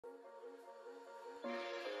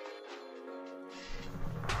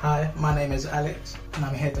Hi, my name is Alex and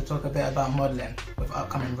I'm here to talk a bit about modelling with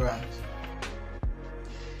Upcoming Brandz.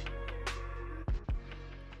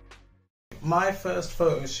 My first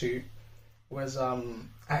photo shoot was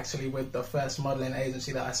actually with the first modelling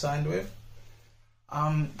agency that I signed with.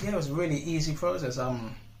 It was a really easy process.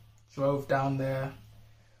 Drove down there,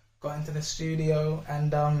 got into the studio,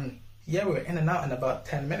 and we were in and out in about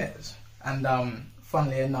 10 minutes. And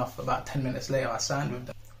funnily enough, about 10 minutes later, I signed with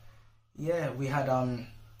them. Yeah, we had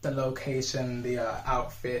the location, the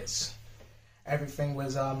outfits, everything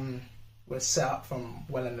was set up from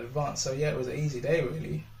well in advance. So yeah, it was an easy day,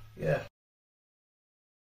 really. Yeah.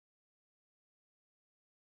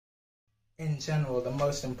 In general, the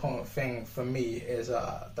most important thing for me is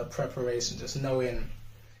the preparation, just knowing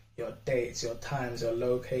your dates, your times, your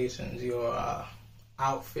locations, your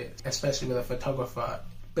outfits, especially with a photographer,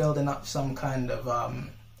 building up some kind of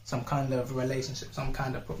relationship, some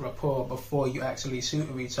kind of rapport before you actually shoot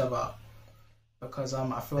with each other. Because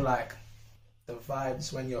I feel like the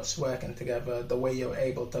vibes when you're working together, the way you're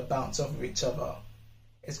able to bounce off of each other,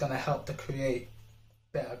 it's going to help to create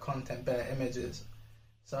better content, better images.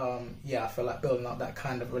 So I feel like building up that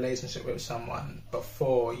kind of relationship with someone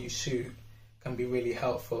before you shoot can be really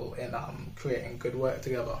helpful in creating good work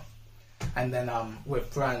together. And then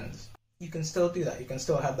with brands, you can still do that. You can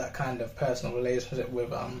still have that kind of personal relationship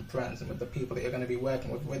with brands and with the people that you're going to be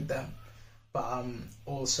working with them. But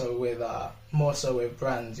also with more so with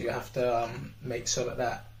brands, you have to make sure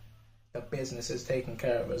that the business is taken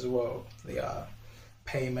care of as well, the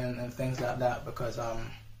payment and things like that, because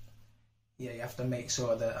you have to make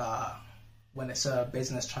sure that when it's a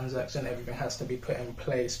business transaction, everything has to be put in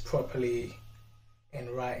place properly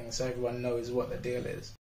in writing so everyone knows what the deal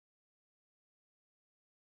is.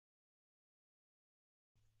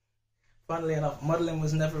 Funnily enough, modelling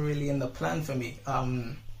was never really in the plan for me.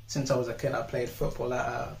 Since I was a kid, I played football at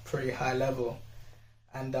a pretty high level.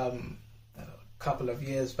 And a couple of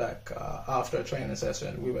years back, after a training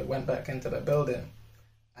session, we went back into the building.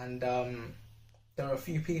 And there were a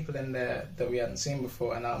few people in there that we hadn't seen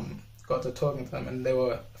before, and got to talking to them. And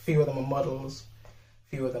a few of them were models, a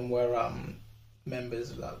few of them were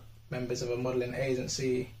members of a modelling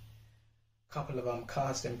agency, a couple of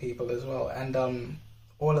casting people as well. And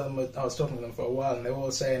all of them, I was talking to them for a while, and they were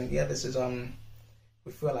all saying, yeah, this is,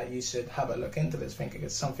 we feel like you should have a look into this, thinking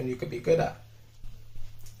it's something you could be good at.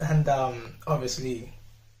 And obviously,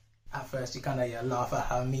 at first you kind of laugh at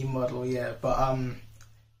how me model, but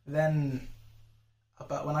then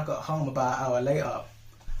when I got home about an hour later,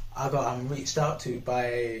 I got reached out to by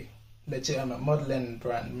a legitimate modelling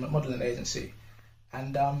agency.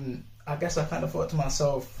 And I guess I kind of thought to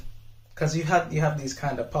myself, because you have these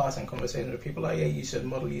kind of passing conversations with people like, yeah, you should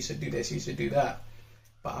model, you should do this, you should do that.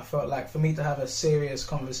 But I felt like for me to have a serious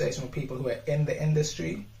conversation with people who are in the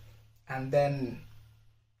industry, and then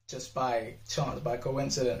just by chance, by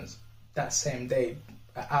coincidence, that same day,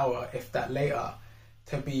 an hour, if that later,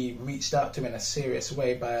 to be reached out to in a serious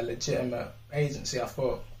way by a legitimate agency, I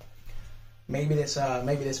thought maybe this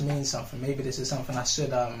means something. Maybe this is something I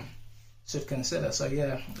should consider. So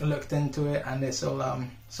yeah, I looked into it, and it's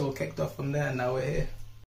all kicked off from there, and now we're here.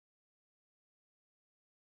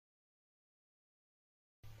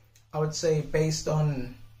 I would say based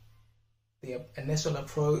on the initial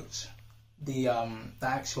approach, the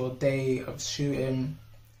actual day of shooting,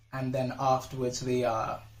 and then afterwards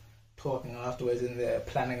the talking afterwards in the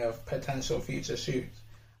planning of potential future shoots,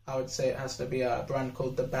 I would say it has to be a brand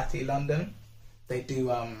called the Batty London. They do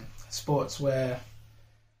sportswear,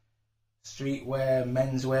 streetwear,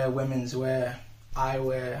 menswear, women's wear,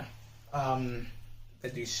 eyewear. They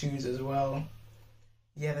do shoes as well.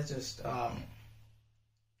 Yeah, they're just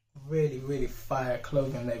really, really fire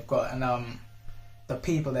clothing they've got, and the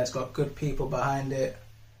people, there's got good people behind it.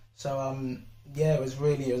 So it was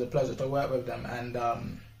a pleasure to work with them, and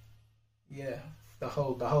the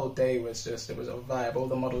whole day was it was a vibe. All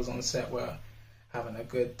the models on set were having a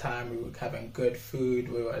good time. We were having good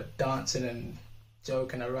food. We were dancing and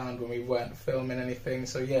joking around when we weren't filming anything.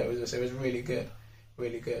 So yeah, it was really good,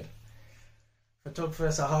 really good.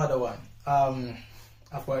 Photographers are a harder one.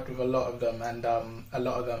 I've worked with a lot of them, and a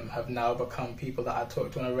lot of them have now become people that I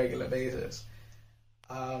talk to on a regular basis.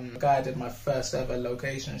 The guy I did my first ever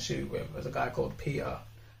location shoot with was a guy called Peter.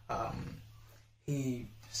 He's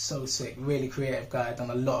so sick, really creative guy. I've done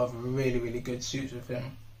a lot of really, really good shoots with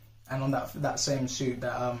him. And on that same shoot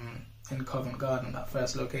that in Covent Garden, that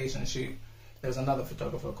first location shoot, there was another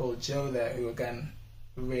photographer called Joe there, who again,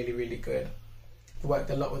 really, really good.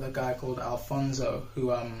 Worked a lot with a guy called Alfonso,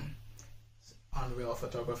 who unreal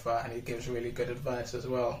photographer, and he gives really good advice as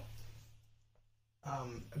well.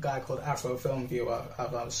 A guy called Afro Film Viewer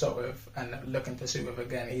I've shot with and looking to shoot with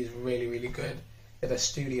again. He's really, really good. Did a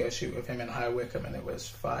studio shoot with him in High Wycombe and it was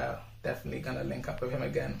fire. Definitely gonna link up with him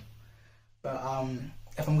again. But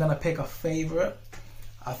if I'm gonna pick a favourite,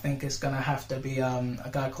 I think it's gonna have to be a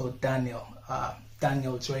guy called Daniel.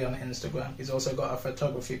 Daniel Joy on Instagram. He's also got a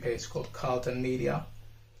photography page called Carlton Media.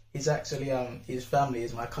 He's actually his family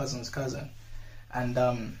is my cousin's cousin,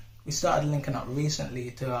 and we started linking up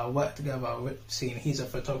recently to work together. Seeing he's a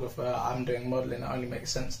photographer, I'm doing modelling. It only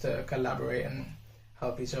makes sense to collaborate and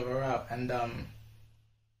help each other out. And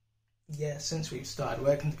yeah, since we've started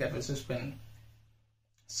working together, it's just been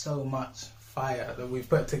so much fire that we've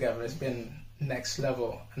put together. It's been next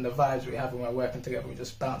level, and the vibes we have when we're working together, we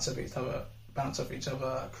just bounce off each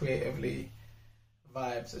other creatively.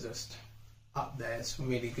 Vibes are just up there. It's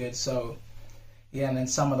really good. So yeah, and then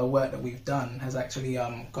some of the work that we've done has actually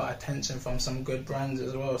got attention from some good brands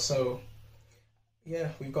as well. So yeah,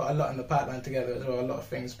 we've got a lot in the pipeline together as well, a lot of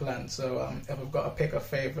things planned. So if I've got to pick a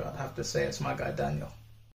favourite, I'd have to say it's my guy Daniel.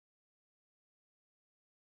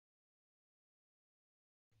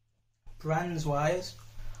 Brands wise,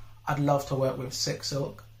 I'd love to work with Sick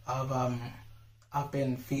Silk. I've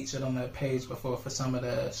been featured on their page before for some of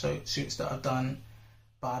the shoots that I've done,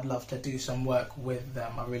 but I'd love to do some work with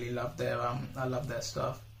them. I really love I love their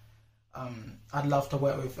stuff. I'd love to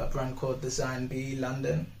work with a brand called Design B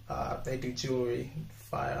London. They do jewelry,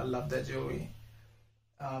 fire. I love their jewelry.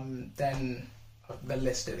 Then the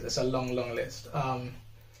list it's a long list.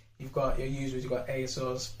 You've got your usuals. You've got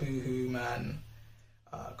ASOS, Boohoo Man,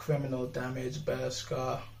 Criminal Damage,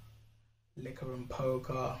 Bershka, Liquor and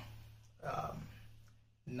Poker,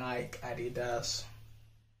 Nike, Adidas,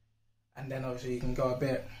 and then obviously you can go a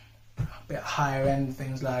bit higher end,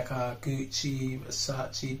 things like Gucci,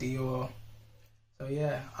 Versace, Dior. So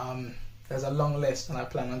yeah, there's a long list, and I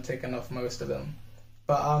plan on taking off most of them.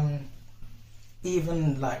 But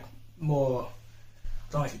even like more,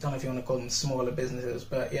 I don't know if you want to call them smaller businesses,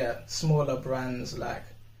 but yeah, smaller brands like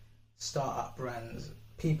startup brands,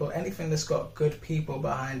 people, anything that's got good people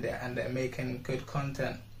behind it and they're making good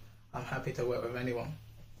content, I'm happy to work with anyone.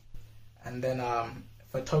 And then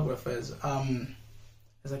photographers,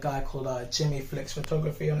 there's a guy called Jimmy Flicks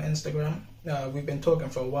Photography on Instagram. We've been talking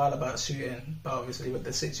for a while about shooting, but obviously with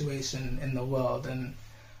the situation in the world and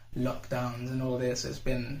lockdowns and all this, it's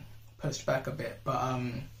been pushed back a bit. But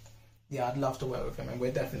yeah, I'd love to work with him, and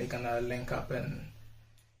we're definitely gonna link up and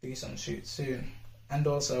do some shoots soon. And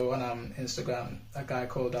also on Instagram, a guy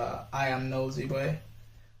called I Am Nosy Boy.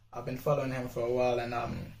 I've been following him for a while, and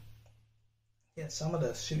yeah, some of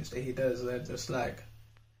the shoots that he does, they're just like,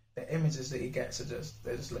 the images that he gets are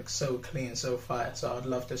they just look so clean, so fire. So I'd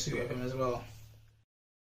love to shoot with him as well.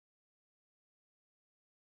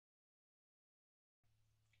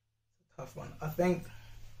 It's a tough one. I think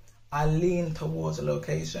I lean towards a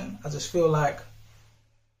location. I just feel like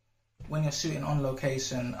when you're shooting on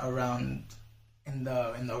location around in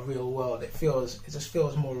the real world, it just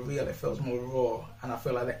feels more real, it feels more raw, and I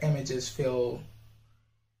feel like the images feel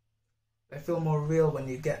more real when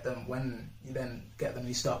you get them. When you then get them,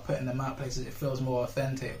 you start putting them out places, it feels more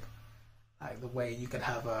authentic. Like the way you could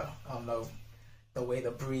have the way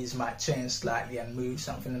the breeze might change slightly and move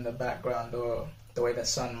something in the background, or the way the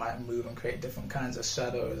sun might move and create different kinds of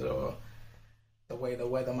shadows, or the way the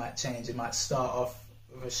weather might change. It might start off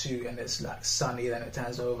with a shoot and it's like sunny, then it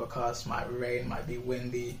turns overcast, might rain, might be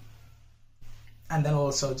windy. And then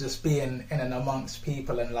also just being in and amongst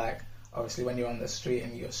people, and like obviously when you're on the street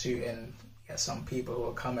and you're shooting, you get some people who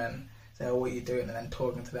will come in, say, oh, what are you doing? And then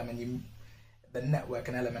talking to them, and the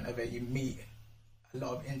networking element of it, you meet a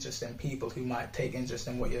lot of interesting people who might take interest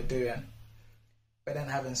in what you're doing. But then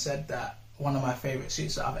having said that, one of my favourite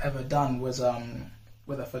shoots that I've ever done was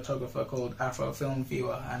with a photographer called Afro Film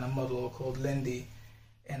Viewer and a model called Lindy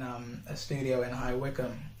in a studio in High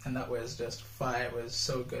Wycombe, and that was just fire. It was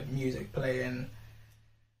so good, music playing.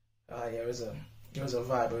 Yeah, it was a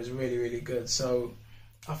vibe. It was really, really good. So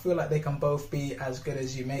I feel like they can both be as good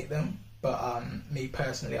as you make them, but me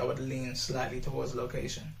personally, I would lean slightly towards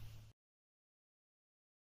location.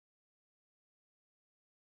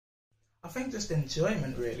 I think just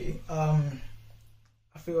enjoyment, really. I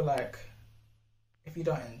feel like if you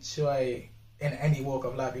don't enjoy, in any walk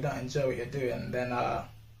of life, you don't enjoy what you're doing, then there's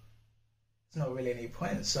not really any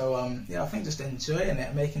point. So yeah, I think just enjoying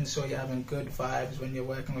it, making sure you're having good vibes when you're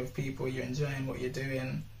working with people, you're enjoying what you're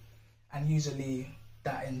doing, and usually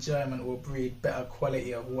that enjoyment will breed better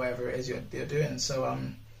quality of whatever it is you're doing. So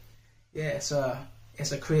yeah, it's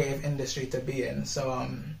a creative industry to be in. So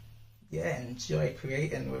yeah, enjoy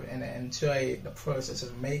creating and enjoy the process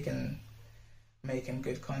of making making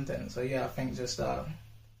good content. So yeah, I think just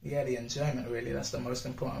yeah, the enjoyment really, that's the most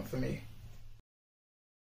important for me.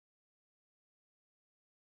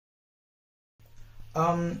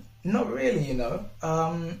 Not really, you know.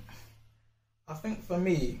 I think for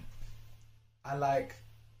me, I like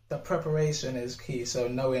the preparation is key. So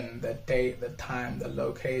knowing the date, the time, the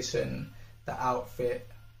location, the outfit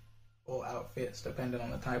or outfits, depending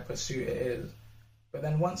on the type of shoot it is. But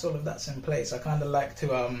then once all of that's in place, I kind of like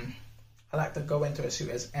to I like to go into a shoot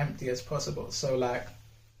as empty as possible. So like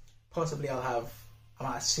possibly I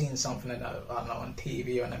might have seen something in I don't know, on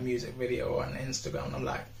TV or in a music video or on Instagram, and I'm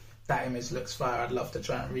like, that image looks fire, I'd love to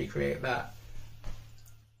try and recreate that.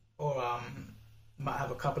 Or might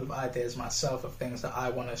have a couple of ideas myself of things that I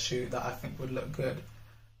want to shoot that I think would look good.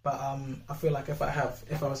 But I feel like if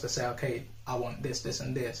I was to say, okay, I want this, this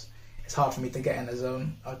and this, it's hard for me to get in the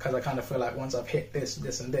zone, because I kind of feel like once I've hit this,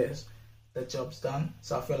 this and this, the job's done.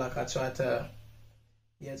 So I feel like I try to,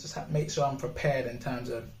 yeah, just make sure I'm prepared in terms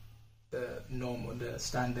of the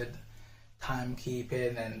standard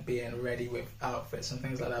timekeeping and being ready with outfits and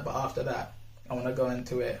things like that. But after that, I want to go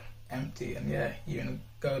into it empty, and yeah, you can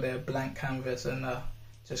go there blank canvas and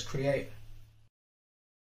just create.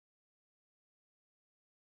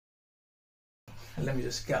 Let me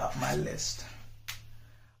just get up my list.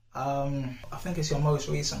 I think it's your most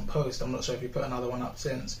recent post. I'm not sure if you put another one up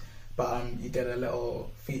since, but you did a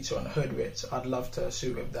little feature on Hoodrich. I'd love to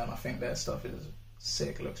shoot with them. I think their stuff is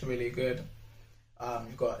sick, looks really good.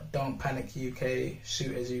 You've got Don't Panic UK,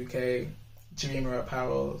 Shooters UK, Dreamer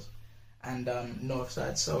Apparels, and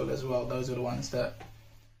Northside Soul as well. Those are the ones that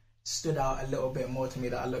stood out a little bit more to me,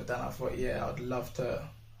 that I looked at and I thought, yeah, I'd love to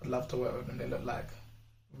work with them. They look like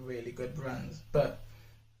really good brands. But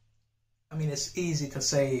I mean, it's easy to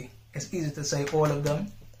say all of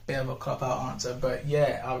them. Bit of a cop-out answer, but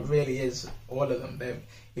yeah, it really is all of them.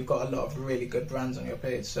 You've got a lot of really good brands on your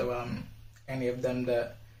page. So any of them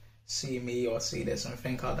that see me or see this and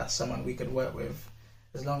think, oh, that's someone we could work with,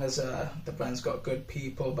 as long as the brand's got good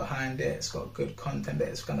people behind it, it's got good content that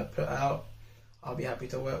it's gonna put out, I'll be happy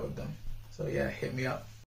to work with them. So yeah, hit me up.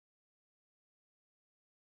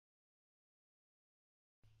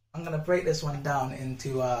 I'm gonna break this one down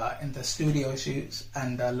into studio shoots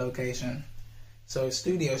and location. So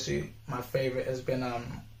studio shoot, my favorite has been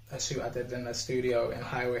a shoot I did in a studio in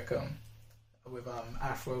High Wycombe with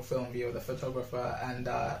Afro Film View, the photographer, and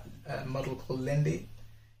a model called Lindy.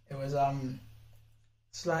 It was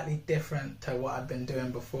slightly different to what I'd been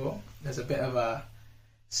doing before. There's a bit of a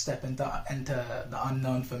step into the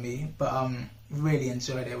unknown for me, but really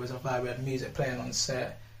enjoyed it. It was a vibe. We had music playing on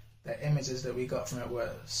set. The images that we got from it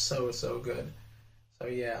were so good. So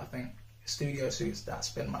yeah, I think studio shoots, that's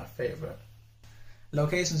been my favorite.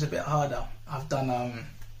 Location's a bit harder. I've done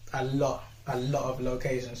a lot of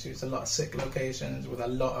location shoots, a lot of sick locations with a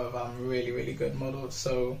lot of really good models,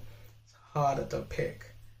 so it's harder to pick.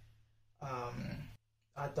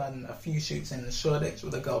 I've done a few shoots in Shoreditch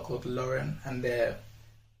with a girl called Lauren, and they're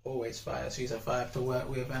always fire. She's a vibe to work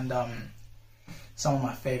with, and some of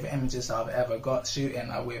my favourite images I've ever got shooting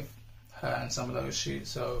are with her and some of those shoots.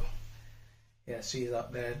 So yeah, she's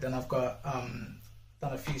up there. Then I've got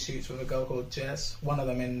done a few shoots with a girl called Jess. One of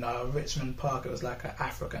them in Richmond Park. It was like an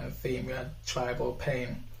African theme. We had tribal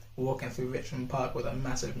paint, walking through Richmond Park with a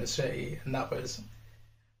massive machete, and that was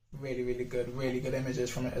really good images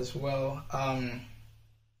from it as well.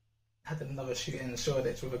 Had another shoot in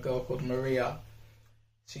Shoreditch with a girl called Maria.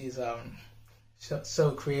 She's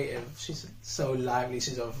so creative, she's so lively,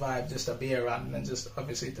 she's a vibe just to be around, and then just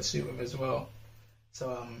obviously to shoot with as well.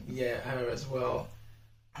 So yeah, her as well.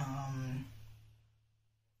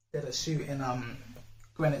 Did a shoot in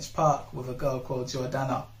Greenwich Park with a girl called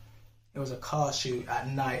Jordana. It was a car shoot at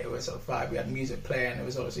night. It was a vibe. We had music playing. It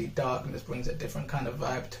was obviously dark, and this brings a different kind of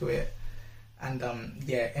vibe to it. And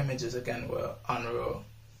yeah, images again were unreal.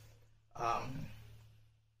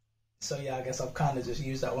 So yeah, I guess I've kind of just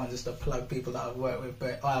used that one just to plug people that I've worked with.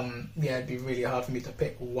 But yeah, it'd be really hard for me to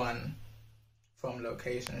pick one from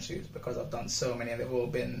location shoots because I've done so many and they've all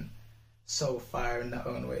been so fire in their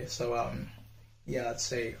own way. So yeah, I'd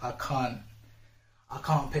say I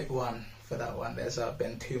can't pick one for that one. There's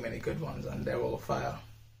been too many good ones and they're all fire.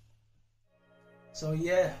 So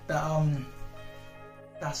yeah,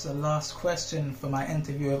 that's the last question for my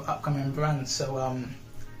interview of Upcoming Brandz. So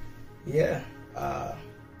yeah,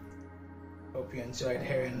 hope you enjoyed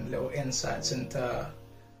hearing little insights into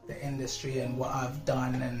the industry and what I've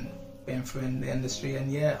done and been through in the industry.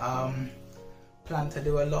 And yeah, plan to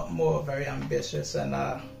do a lot more, very ambitious, and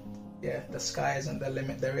yeah, the sky isn't the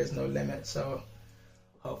limit, there is no limit, so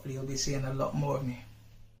hopefully you'll be seeing a lot more of me.